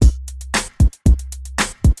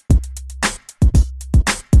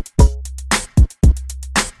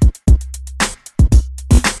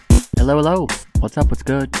Hello, hello. What's up? What's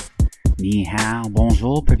good? Ni hao,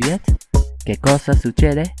 bonjour, privyet. Que cosa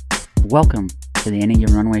sucede? Welcome to the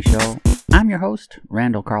Enneagram Runway Show. I'm your host,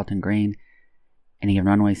 Randall Carlton Green. Enneagram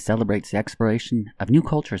Runway celebrates the exploration of new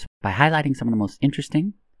cultures by highlighting some of the most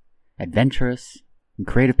interesting, adventurous, and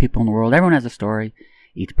creative people in the world. Everyone has a story,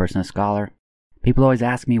 each person a scholar. People always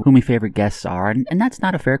ask me who my favorite guests are, and that's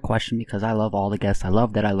not a fair question because I love all the guests. I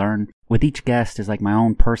love that I learn. With each guest is like my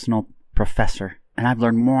own personal professor, and I've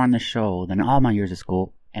learned more on this show than all my years of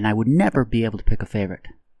school, and I would never be able to pick a favorite.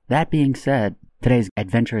 That being said, today's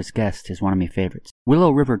adventurous guest is one of my favorites.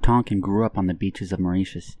 Willow River Tonkin grew up on the beaches of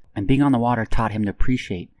Mauritius, and being on the water taught him to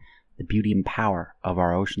appreciate the beauty and power of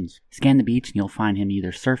our oceans. Scan the beach and you'll find him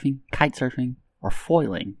either surfing, kite surfing, or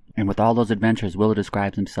foiling. And with all those adventures, Willow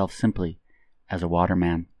describes himself simply as a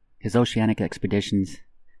waterman. His oceanic expeditions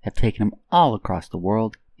have taken him all across the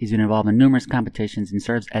world. He's been involved in numerous competitions and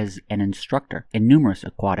serves as an instructor in numerous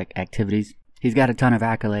aquatic activities. He's got a ton of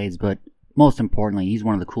accolades, but most importantly, he's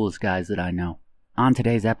one of the coolest guys that I know. On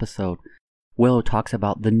today's episode, Willow talks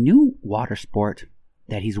about the new water sport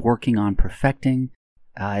that he's working on perfecting.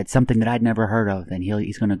 It's something that I'd never heard of, and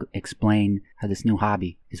he's going to explain how this new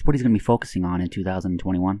hobby is what he's going to be focusing on in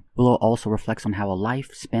 2021. Willow also reflects on how a life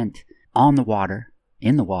spent on the water,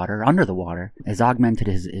 in the water, under the water, has augmented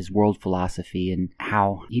his world philosophy and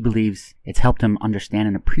how he believes it's helped him understand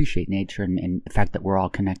and appreciate nature and the fact that we're all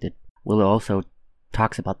connected. Willow also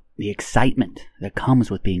talks about the excitement that comes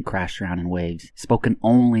with being crashed around in waves, spoken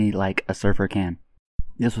only like a surfer can.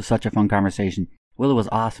 This was such a fun conversation. Willow was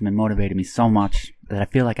awesome and motivated me so much that I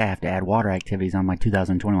feel like I have to add water activities on my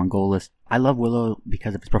 2021 goal list. I love Willow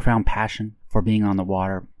because of his profound passion for being on the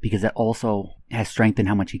water, because it also has strengthened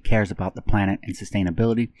how much he cares about the planet and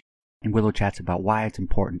sustainability. And Willow chats about why it's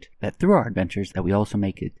important that through our adventures that we also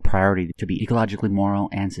make it a priority to be ecologically moral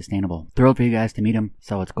and sustainable. Thrilled for you guys to meet him,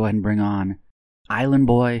 so let's go ahead and bring on Island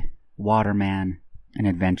Boy, Waterman, and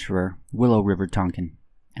Adventurer, Willow River Tonkin,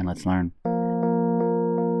 and let's learn.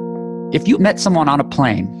 If you met someone on a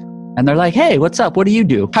plane and they're like, hey, what's up? What do you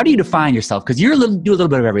do? How do you define yourself? Because you do a little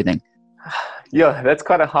bit of everything. Yeah, that's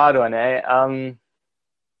quite a hard one, eh?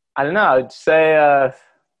 I don't know. I'd say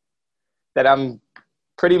that I'm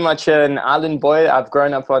pretty much an island boy. I've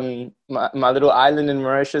grown up on my little island in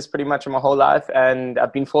Mauritius pretty much my whole life, and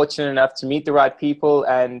I've been fortunate enough to meet the right people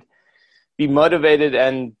and be motivated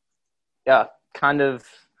and, kind of,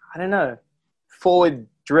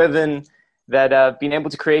 forward-driven, that I've been able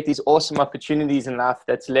to create these awesome opportunities in life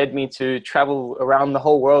that's led me to travel around the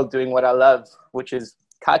whole world doing what I love, which is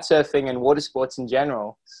kite surfing and water sports in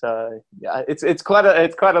general. So yeah, it's quite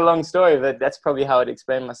a long story, but that's probably how I'd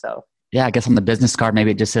explain myself. Yeah, I guess on the business card,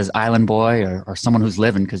 maybe it just says island boy or someone who's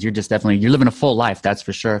living, because you're living a full life, that's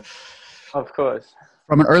for sure. Of course.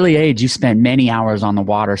 From an early age, you spent many hours on the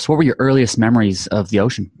water. So what were your earliest memories of the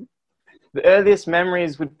ocean? The earliest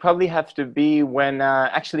memories would probably have to be when I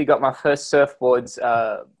actually got my first surfboards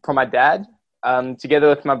from my dad. Together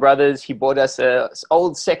with my brothers, he bought us an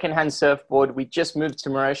old secondhand surfboard. We just moved to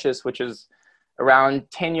Mauritius, which was around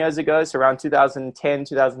 10 years ago, so around 2010,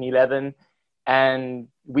 2011. And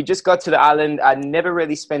we just got to the island. I never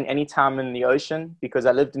really spent any time in the ocean because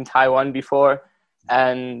I lived in Taiwan before.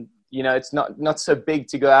 And, it's not so big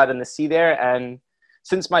to go out in the sea there. And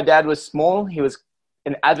since my dad was small, he was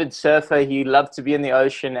an avid surfer. He loved to be in the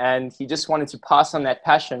ocean, and he just wanted to pass on that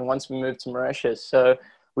passion once we moved to Mauritius. So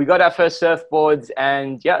we got our first surfboards,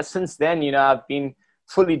 and since then, I've been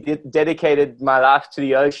fully dedicated my life to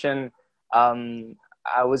the ocean.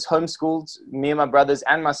 I was homeschooled. Me and my brothers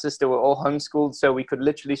and my sister were all homeschooled, so we could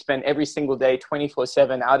literally spend every single day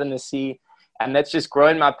 24/7 out in the sea. And that's just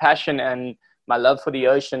grown my passion and my love for the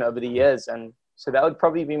ocean over the years. And so that would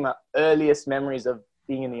probably be my earliest memories of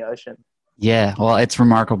being in the ocean. Yeah, well, it's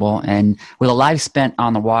remarkable. And with a life spent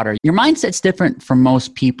on the water, your mindset's different from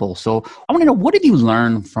most people. So I want to know, what have you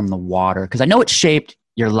learned from the water? Because I know it shaped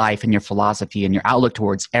your life and your philosophy and your outlook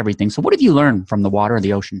towards everything. So what have you learned from the water and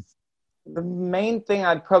the ocean? The main thing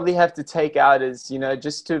I'd probably have to take out is,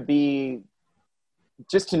 just to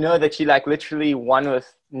know that you're literally one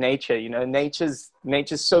with nature. Nature's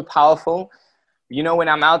so powerful. When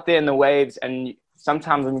I'm out there in the waves, and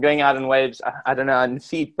sometimes I'm going out in waves, I don't know, in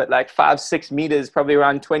feet, but 5-6 meters, probably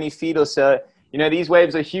around 20 feet or so. These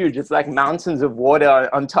waves are huge. It's like mountains of water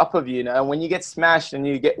on top of you, And when you get smashed and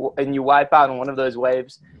you wipe out on one of those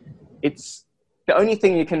waves, it's the only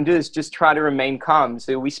thing you can do is just try to remain calm.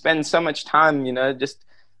 So we spend so much time, just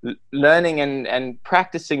learning and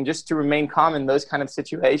practicing just to remain calm in those kind of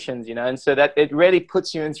situations, and so that it really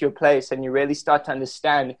puts you into your place and you really start to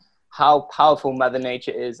understand how powerful Mother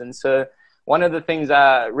Nature is. And so one of the things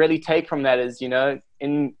I really take from that is,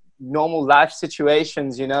 in normal life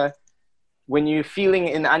situations, you know, when you're feeling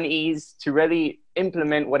in unease, to really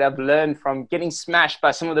implement what I've learned from getting smashed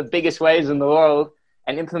by some of the biggest waves in the world,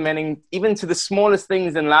 and implementing even to the smallest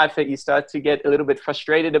things in life that you start to get a little bit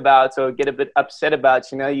frustrated about or get a bit upset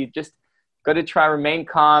about. You know, you just got to try remain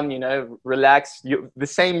calm, you know, relax, the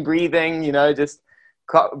same breathing, you know, just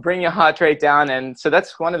bring your heart rate down. And so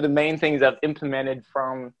that's one of the main things I've implemented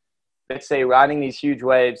from, let's say, riding these huge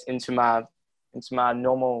waves into my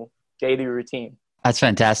normal daily routine. That's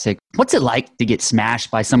fantastic. What's it like to get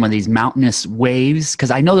smashed by some of these mountainous waves?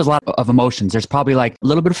 Because I know there's a lot of emotions. There's probably like a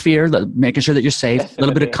little bit of fear, making sure that you're safe, a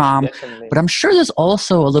little bit of calm. Definitely. But I'm sure there's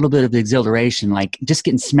also a little bit of exhilaration. Like just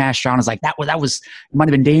getting smashed around is like, that was it might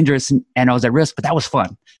have been dangerous and I was at risk, but that was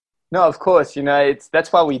fun. No, of course. You know,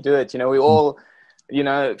 that's why we do it. You know, we all, you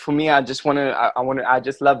know, for me, I just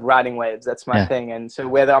love riding waves. That's my thing. And so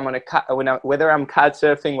whether I'm whether I'm kite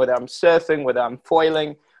surfing, whether I'm surfing, whether I'm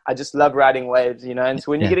foiling, I just love riding waves, you know. And so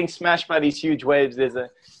when you're getting smashed by these huge waves,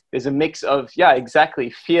 there's a mix of, exactly,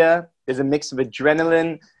 fear. There's a mix of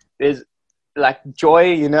adrenaline. There's like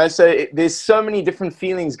joy, you know. So there's so many different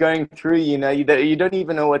feelings going through, you know, you don't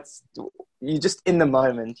even know you're just in the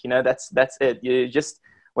moment, you know. That's it. You just,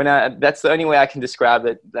 that's the only way I can describe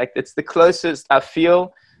it. Like, it's the closest I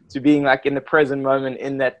feel to being like in the present moment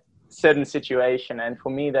in that certain situation. And for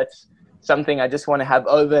me, that's something I just want to have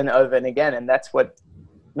over and over and again. And that's what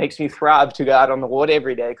makes me thrive to go out on the water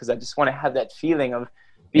every day, because I just want to have that feeling of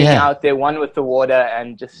being out there, one with the water,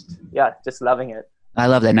 and just loving it. I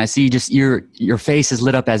love that. And I see just your face is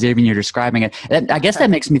lit up as even you're describing it. And I guess that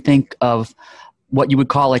makes me think of what you would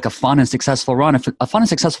call like a fun and successful run. If a fun and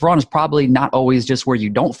successful run is probably not always just where you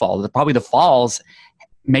don't fall. Probably the falls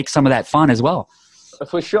make some of that fun as well.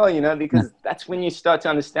 For sure, you know, because that's when you start to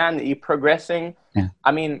understand that you're progressing. Yeah.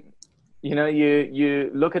 I mean, you know,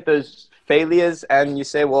 you look at those failures and you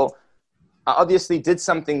say, well, I obviously did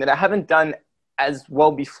something that I haven't done as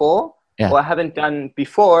well before, or I haven't done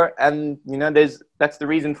before. And, you know, that's the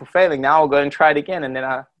reason for failing. Now I'll go and try it again. And then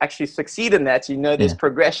I actually succeed in that. You know, there's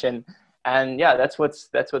progression. And that's what's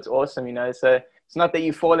awesome, you know. So it's not that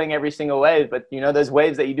you're falling every single wave, but, you know, those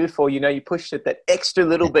waves that you do fall, you know, you push it that extra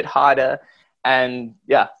little bit harder. And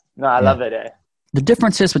I love it. The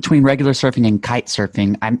differences between regular surfing and kite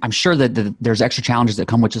surfing, I'm sure that there's extra challenges that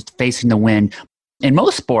come with just facing the wind. In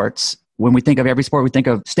most sports, when we think of every sport, we think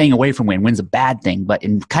of staying away from wind. Wind's a bad thing, but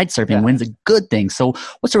in kite surfing, wind's a good thing. So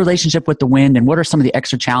what's the relationship with the wind, and what are some of the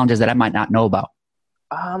extra challenges that I might not know about?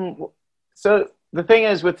 So the thing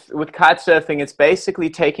is with kite surfing, it's basically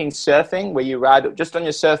taking surfing, where you ride just on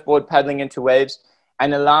your surfboard, paddling into waves,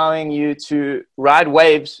 and allowing you to ride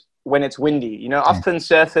waves when it's windy. You know, often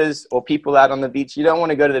surfers or people out on the beach, you don't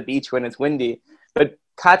want to go to the beach when it's windy, but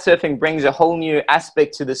kite surfing brings a whole new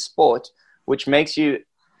aspect to the sport, which makes you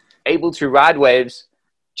able to ride waves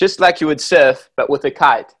just like you would surf, but with a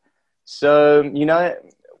kite. So, you know,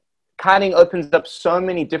 kiting opens up so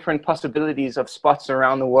many different possibilities of spots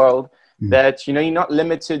around the world that, you know, you're not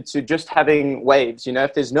limited to just having waves. You know,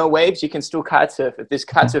 if there's no waves, you can still kite surf. If there's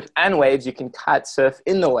kite surf and waves, you can kite surf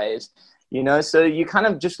in the waves. You know, so you're kind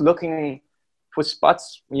of just looking for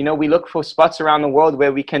spots. You know, we look for spots around the world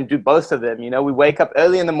where we can do both of them. You know, we wake up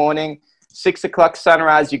early in the morning, 6 o'clock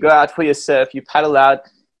sunrise, you go out for your surf, you paddle out.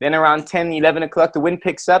 Then around 10, 11 o'clock, the wind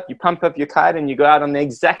picks up, you pump up your kite and you go out on the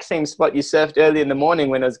exact same spot you surfed early in the morning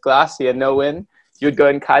when it was glassy and no wind. You would go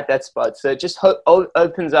and kite that spot. So it just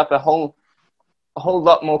opens up a whole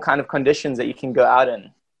lot more kind of conditions that you can go out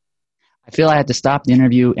in. I feel I had to stop the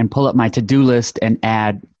interview and pull up my to-do list and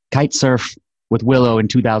add kite surf with Willow in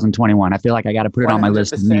 2021. I feel like I got to put it on my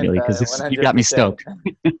list immediately because you got me stoked.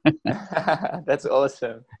 That's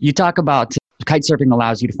awesome. You talk about kite surfing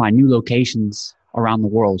allows you to find new locations around the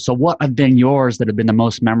world. So what have been yours that have been the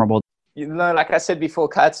most memorable? You know, like I said before,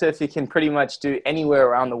 kite surf you can pretty much do anywhere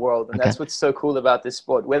around the world. And that's what's so cool about this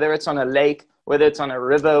sport. Whether it's on a lake, whether it's on a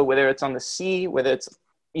river, whether it's on the sea, whether it's,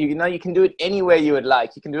 you know, you can do it anywhere you would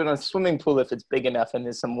like. You can do it on a swimming pool if it's big enough and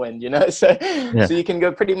there's some wind, you know. So you can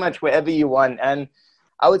go pretty much wherever you want. And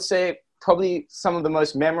I would say probably some of the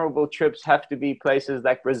most memorable trips have to be places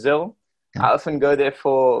like Brazil. I often go there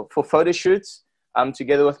for photo shoots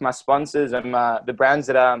together with my sponsors and the brands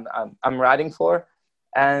that I'm riding for.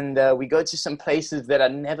 And we go to some places that I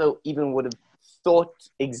never even would have thought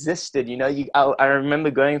existed. You know, I remember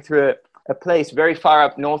going through a place very far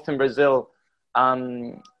up north in Brazil.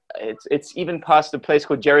 It's even past a place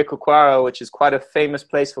called Jericoacoara, which is quite a famous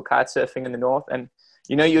place for kite surfing in the north. And,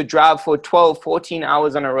 you know, you drive for 12, 14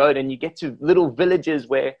 hours on a road and you get to little villages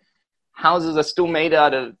where houses are still made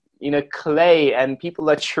out of, you know, clay, and people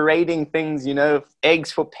are trading things, you know,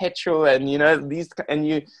 eggs for petrol and, you know,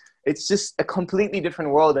 it's just a completely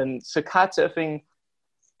different world. And so kite surfing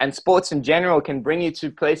and sports in general can bring you to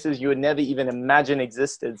places you would never even imagine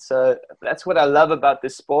existed. So that's what I love about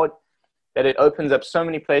this sport, that it opens up so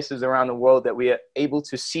many places around the world that we are able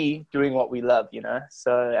to see doing what we love, you know?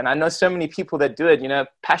 So, and I know so many people that do it, you know,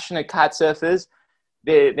 passionate kite surfers,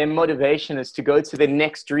 their motivation is to go to the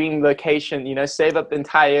next dream location, you know, save up the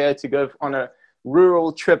entire year to go on a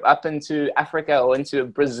rural trip up into Africa or into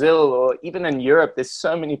Brazil, or even in Europe. There's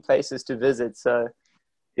so many places to visit. So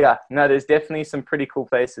yeah, no, there's definitely some pretty cool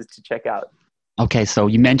places to check out. Okay, so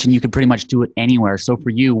you mentioned you could pretty much do it anywhere. So for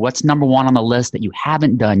you, what's number one on the list that you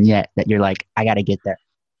haven't done yet that you're like, I got to get there?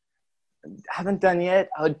 Haven't done yet.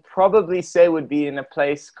 I would probably say would be in a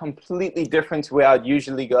place completely different to where I'd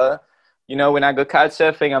usually go. You know, when I go kite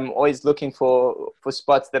surfing, I'm always looking for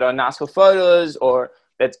spots that are nice for photos or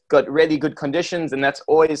that's got really good conditions. And that's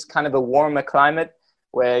always kind of a warmer climate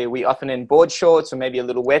where we often in board shorts or maybe a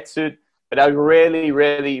little wetsuit. But I really,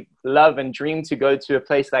 really love and dream to go to a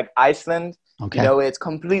place like Iceland. Okay. You know, it's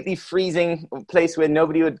completely freezing, a place where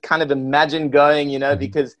nobody would kind of imagine going, you know,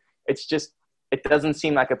 because it's just, it doesn't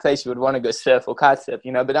seem like a place you would want to go surf or kite surf,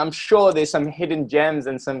 you know. But I'm sure there's some hidden gems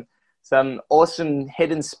and some awesome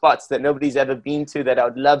hidden spots that nobody's ever been to that I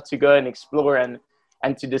would love to go and explore and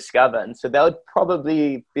to discover. And so that would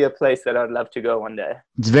probably be a place that I'd love to go one day.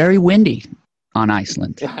 It's very windy on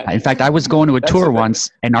Iceland. In fact, I was going to a tour once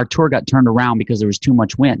and our tour got turned around because there was too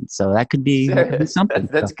much wind. So that could be something.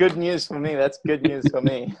 That's good news for me. That's good news for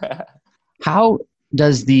me. How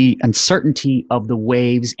does the uncertainty of the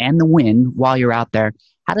waves and the wind while you're out there,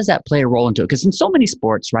 how does that play a role into it? Because in so many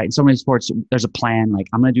sports, right? In so many sports, there's a plan, like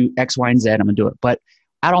I'm going to do X, Y, and Z, I'm going to do it. But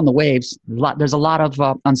out on the waves, there's a lot of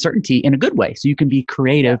uncertainty in a good way. So you can be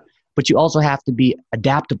creative, but you also have to be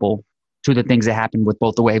adaptable to the things that happen with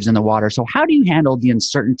both the waves and the water. So how do you handle the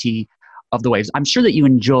uncertainty of the waves? I'm sure that you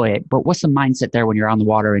enjoy it, but what's the mindset there when you're on the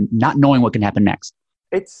water and not knowing what can happen next?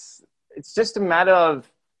 It's just a matter of,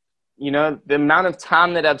 you know, the amount of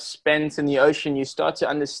time that I've spent in the ocean. You start to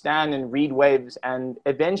understand and read waves, and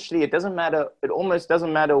eventually it almost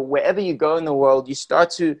doesn't matter wherever you go in the world. You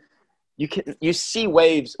see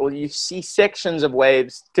waves, or you see sections of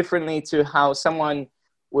waves differently to how someone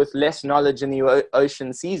with less knowledge in the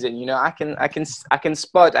ocean sees it. You know, I can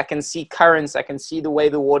spot, I can see currents, I can see the way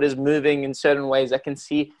the water's moving in certain ways. I can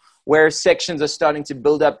see where sections are starting to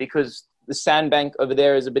build up because the sandbank over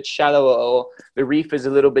there is a bit shallower or the reef is a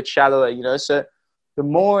little bit shallower, you know. So the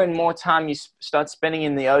more and more time you start spending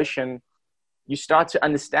in the ocean, you start to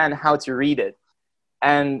understand how to read it.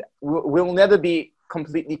 And we'll never be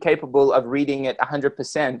completely capable of reading it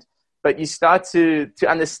 100%, but you start to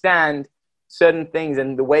understand certain things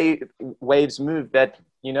and the way waves move that,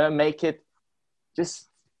 you know, make it just,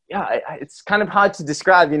 it's kind of hard to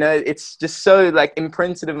describe, you know. It's just so like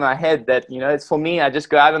imprinted in my head that, you know, it's for me, I just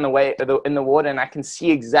go out in the water and I can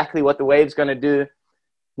see exactly what the wave's going to do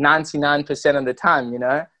 99% of the time, you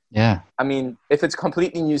know? Yeah. I mean, if it's a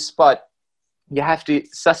completely new spot, you have to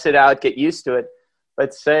suss it out, get used to it.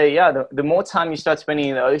 But say, the more time you start spending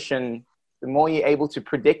in the ocean, the more you're able to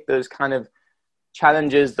predict those kind of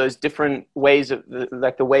challenges, those different ways of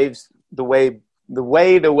like the waves, the way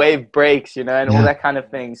the wave breaks, you know, and all that kind of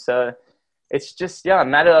thing. So it's just, a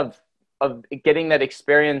matter of getting that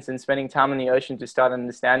experience and spending time in the ocean to start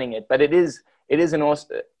understanding it. But it is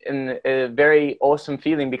a very awesome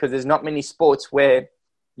feeling because there's not many sports where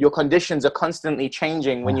your conditions are constantly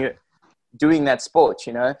changing when you're doing that sport,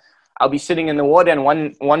 you know. I'll be sitting in the water and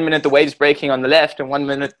one minute the wave's breaking on the left and 1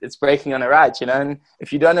 minute it's breaking on the right, you know. And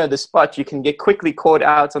if you don't know the spot, you can get quickly caught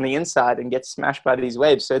out on the inside and get smashed by these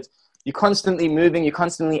waves. So you're constantly moving, you're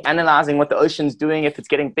constantly analyzing what the ocean's doing, if it's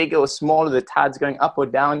getting bigger or smaller, the tide's going up or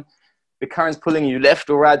down, the current's pulling you left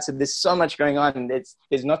or right. So there's so much going on.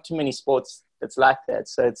 There's not too many sports that's like that.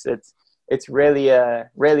 So it's really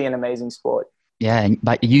an amazing sport. Yeah, and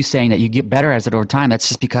by you saying that you get better at it over time, that's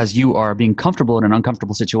just because you are being comfortable in an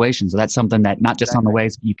uncomfortable situation. So that's something that not just on the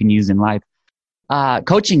waves, but you can use in life.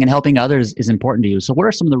 Coaching and helping others is important to you. So what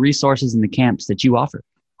are some of the resources in the camps that you offer?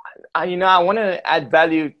 You know, I want to add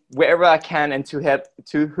value wherever I can and to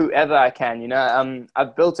whoever I can. You know,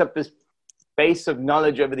 I've built up this base of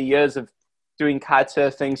knowledge over the years of doing kite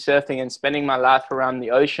surfing, and spending my life around the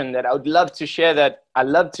ocean that I would love to share that. I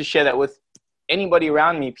love to share that with anybody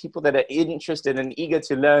around me, people that are interested and eager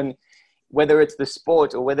to learn, whether it's the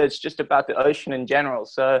sport or whether it's just about the ocean in general.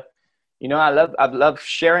 So, you know, I love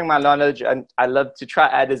sharing my knowledge, and I love to try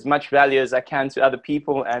add as much value as I can to other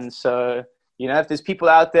people. And so, you know, if there's people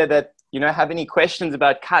out there that, you know, have any questions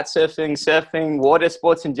about kite surfing, water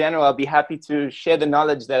sports in general, I'll be happy to share the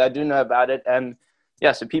knowledge that I do know about it and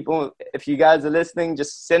yeah, so people, if you guys are listening,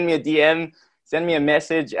 just send me a DM, send me a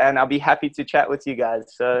message, and I'll be happy to chat with you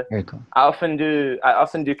guys. So Very cool. I often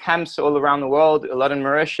do camps all around the world, a lot in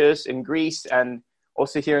Mauritius, in Greece, and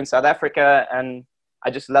also here in South Africa. And I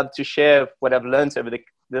just love to share what I've learned over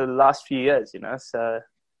the last few years, you know. So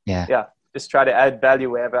yeah, just try to add value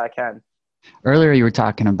wherever I can. Earlier, you were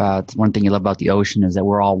talking about one thing you love about the ocean is that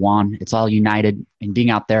we're all one. It's all united, and being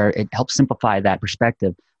out there, it helps simplify that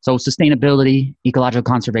perspective. So sustainability, ecological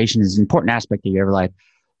conservation is an important aspect of your life.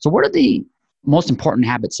 So what are the most important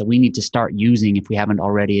habits that we need to start using if we haven't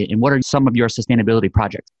already? And what are some of your sustainability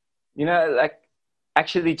projects? You know, like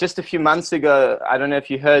actually just a few months ago, I don't know if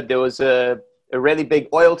you heard, there was a really big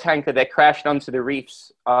oil tanker that crashed onto the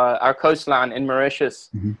reefs, our coastline in Mauritius,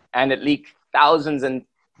 and it leaked thousands and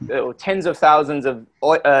tens of thousands of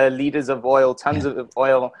liters of oil, tons of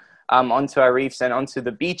oil onto our reefs and onto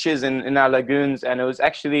the beaches in our lagoons. And it was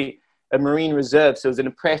actually a marine reserve. So it was in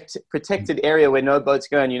a protected area where no boats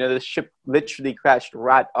go. And, you know, the ship literally crashed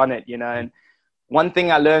right on it, you know. And one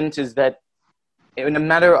thing I learned is that in a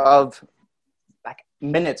matter of like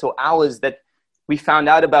minutes or hours that we found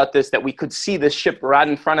out about this, that we could see the ship right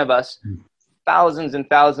in front of us, thousands and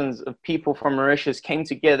thousands of people from Mauritius came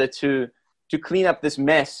together to clean up this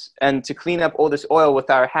mess and to clean up all this oil with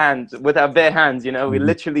our hands, with our bare hands, you know. We're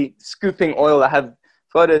literally scooping oil. I have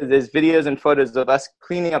photos, there's videos and photos of us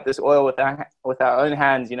cleaning up this oil with our own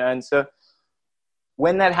hands, you know. And so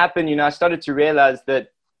when that happened, you know, I started to realize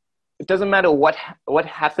that it doesn't matter what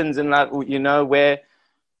happens in life, you know, whether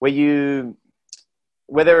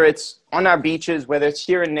it's on our beaches, whether it's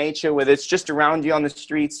here in nature, whether it's just around you on the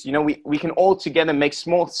streets, you know, we can all together make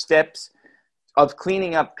small steps of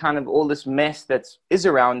cleaning up kind of all this mess that is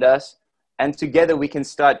around us. And together we can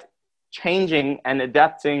start changing and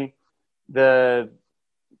adapting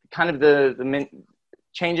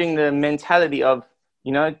changing the mentality of,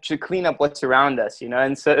 you know, to clean up what's around us, you know.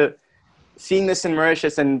 And so seeing this in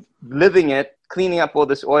Mauritius and living it, cleaning up all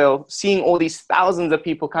this oil, seeing all these thousands of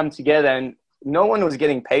people come together, and no one was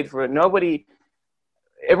getting paid for it.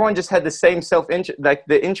 Everyone just had the same like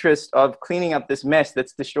the interest of cleaning up this mess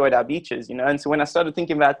that's destroyed our beaches, you know. And so when I started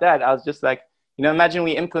thinking about that, I was just like, you know, imagine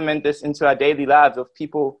we implement this into our daily lives, of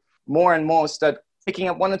people more and more start picking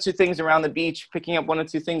up one or two things around the beach, picking up one or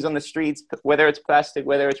two things on the streets, whether it's plastic,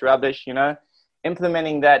 whether it's rubbish, you know.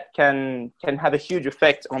 Implementing that can have a huge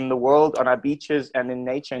effect on the world, on our beaches, and in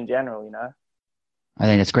nature in general, you know. I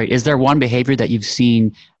think that's great. Is there one behavior that you've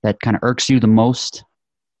seen that kind of irks you the most?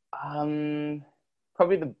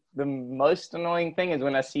 Probably the most annoying thing is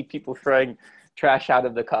when I see people throwing trash out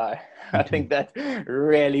of the car. I think that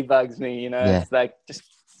really bugs me, you know. It's like, just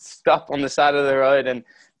stop on the side of the road and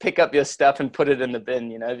pick up your stuff and put it in the bin,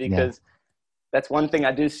 you know, because that's one thing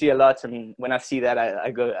I do see a lot. And when I see that, I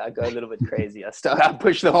go a little bit crazy. I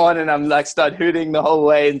push the horn and I'm like, start hooting the whole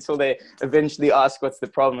way until they eventually ask what's the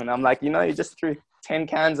problem. And I'm like, you know, you just threw 10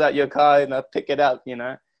 cans out your car and I pick it up, you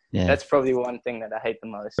know. That's probably one thing that I hate the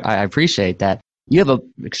most. I appreciate that. You have an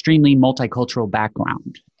extremely multicultural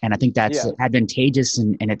background, and I think that's advantageous,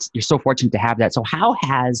 and you're so fortunate to have that. So how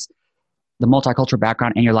has the multicultural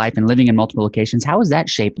background in your life and living in multiple locations, how has that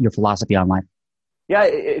shaped your philosophy on life? Yeah,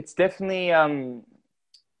 it's definitely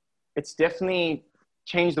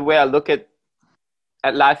changed the way I look at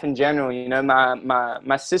life in general. You know,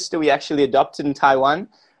 my sister, we actually adopted in Taiwan,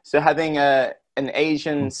 so having an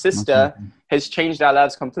Asian sister has changed our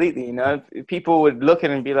lives completely. You know, people would look at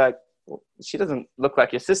it and be like, she doesn't look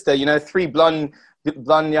like your sister, you know, 3 blonde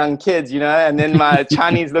young kids, you know. And then my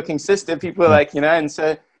Chinese looking sister, people are like, you know. And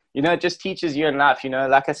so, you know, it just teaches you in life, you know,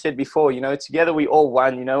 like I said before, you know, together we all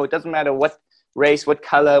one, you know. It doesn't matter what race, what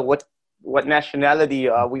color, what nationality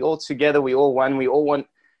are, we all together, we all one, we all want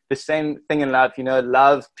the same thing in life, you know,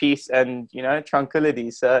 love, peace, and, you know, tranquility.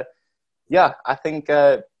 So yeah, I think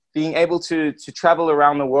being able to travel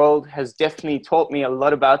around the world has definitely taught me a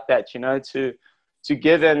lot about that, you know, to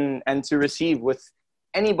give and to receive with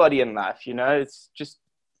anybody in life, you know. It's just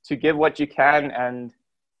to give what you can. And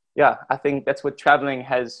yeah, I think that's what traveling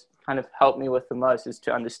has kind of helped me with the most, is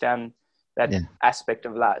to understand that aspect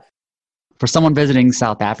of life. For someone visiting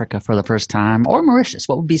South Africa for the first time, or Mauritius,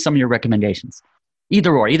 what would be some of your recommendations?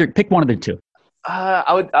 Either pick one of the two.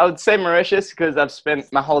 I would say Mauritius, because I've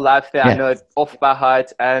spent my whole life there. I know it off by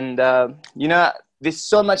heart. And, you know, there's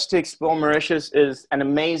so much to explore. Mauritius is an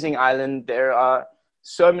amazing island. There are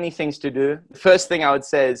so many things to do. The first thing I would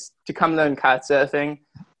say is to come learn kite surfing.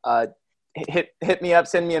 Hit me up,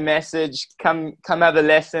 send me a message, come have a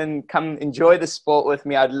lesson, come enjoy the sport with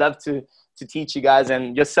me. I'd love to teach you guys,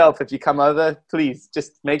 and yourself, if you come over, please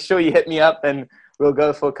just make sure you hit me up and we'll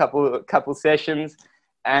go for a couple sessions.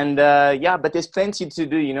 And yeah, but there's plenty to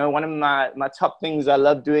do. You know, one of my top things I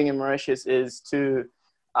love doing in Mauritius is to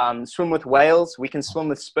swim with whales. We can swim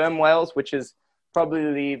with sperm whales, which is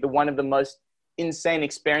probably one of the most insane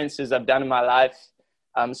experiences I've done in my life.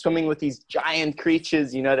 Swimming with these giant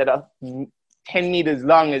creatures, you know, that are 10 meters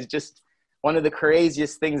long is just one of the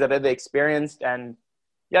craziest things I've ever experienced. And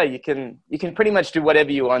yeah, you can pretty much do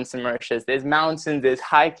whatever you want in Mauritius. There's mountains, there's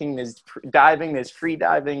hiking, there's diving, there's free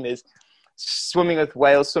diving, there's swimming with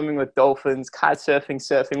whales, swimming with dolphins, kite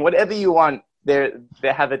surfing, whatever you want, they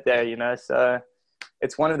have it there, you know. So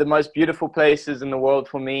it's one of the most beautiful places in the world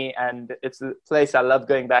for me, and it's a place I love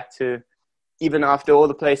going back to. Even after all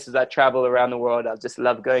the places I travel around the world, I just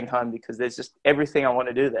love going home because there's just everything I want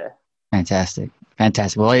to do there. Fantastic.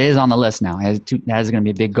 Well, it is on the list now. That is going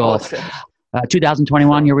to be a big goal. Awesome.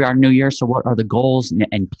 2021, here we are, New Year. So what are the goals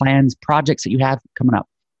and plans, projects that you have coming up?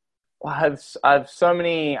 Well, I have so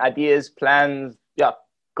many ideas, plans,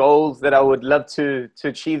 goals that I would love to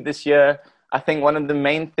achieve this year. I think one of the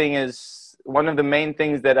main things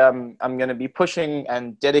that I'm going to be pushing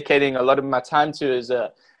and dedicating a lot of my time to is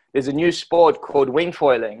there's a new sport called wing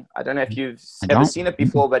foiling. I don't know if you've ever seen it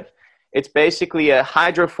before, but it's basically a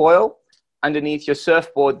hydrofoil underneath your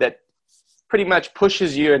surfboard that pretty much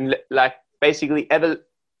pushes you and like basically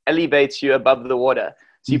elevates you above the water.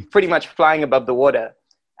 So you're pretty much flying above the water.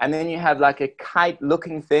 And then you have like a kite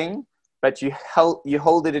looking thing, but you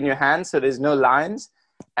hold it in your hand, so there's no lines.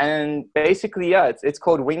 And basically, it's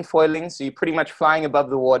called wing foiling. So you're pretty much flying above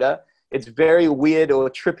the water. It's very weird or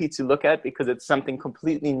trippy to look at because it's something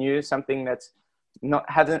completely new, something that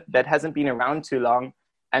hasn't been around too long.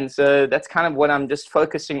 And so that's kind of what I'm just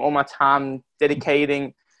focusing all my time,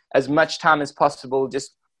 dedicating as much time as possible,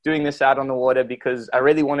 just doing this out on the water because I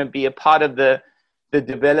really want to be a part of the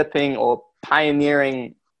developing or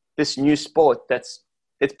pioneering this new sport. It's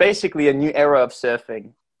basically a new era of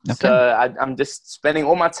surfing. Okay. So I'm just spending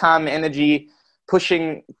all my time, energy,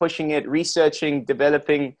 pushing it, researching,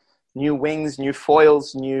 developing new wings, new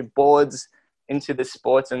foils, new boards into the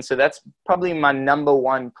sports. And so that's probably my number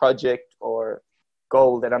one project or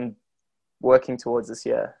goal that I'm working towards this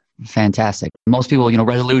year. Fantastic. Most people,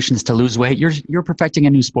 resolutions to lose weight. You're perfecting a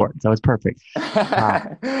new sport, so it's perfect.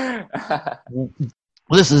 Well,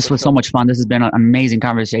 this was so much fun. This has been an amazing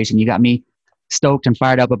conversation. You got me stoked and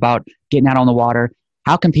fired up about getting out on the water.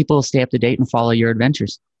 How can people stay up to date and follow your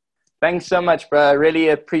adventures? Thanks so much, bro. I really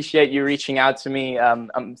appreciate you reaching out to me.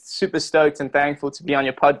 I'm super stoked and thankful to be on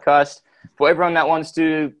your podcast. For everyone that wants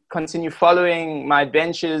to continue following my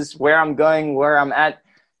adventures, where I'm going, where I'm at,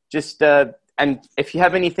 and if you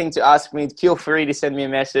have anything to ask me, feel free to send me a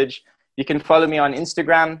message. You can follow me on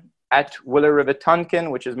Instagram at Willow River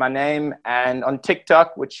Tonkin, which is my name, and on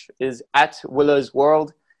TikTok, which is at Willow's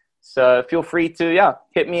World. So feel free to,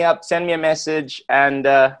 hit me up, send me a message, and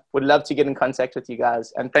would love to get in contact with you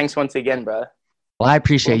guys. And thanks once again, bro. Well, I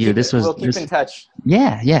appreciate you. We'll keep in touch.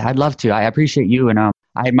 Yeah, I'd love to. I appreciate you, and I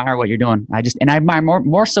admire what you're doing. I admire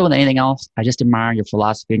more so than anything else. I just admire your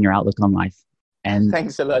philosophy and your outlook on life. And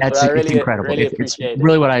thanks a lot. It's incredible. Really appreciate it.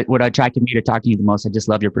 Really what attracted me to talk to you the most. I just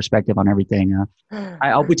love your perspective on everything.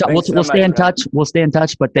 We'll stay in touch. We'll stay in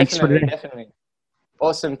touch. But thanks for today. Definitely.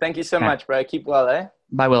 Awesome. Thank you so much, bro. Keep well, eh?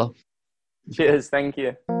 Bye, Willow. Cheers. Thank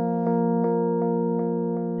you.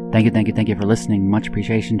 Thank you for listening. Much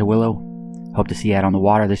appreciation to Willow. Hope to see you out on the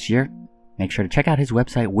water this year. Make sure to check out his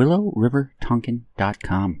website,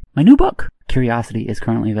 willowrivertonkin.com. My new book, Curiosity, is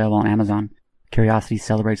currently available on Amazon. Curiosity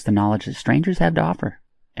celebrates the knowledge that strangers have to offer.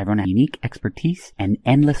 Everyone has unique expertise and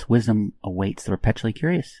endless wisdom awaits the perpetually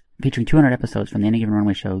curious. Featuring 200 episodes from the Any Given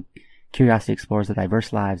Runway show, Curiosity explores the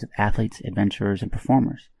diverse lives of athletes, adventurers, and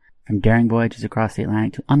performers. From daring voyages across the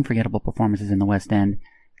Atlantic to unforgettable performances in the West End,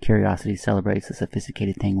 Curiosity celebrates the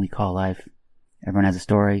sophisticated thing we call life. Everyone has a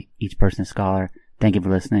story, each person a scholar. Thank you for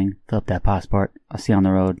listening. Fill up that passport. I'll see you on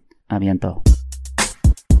the road. A biento.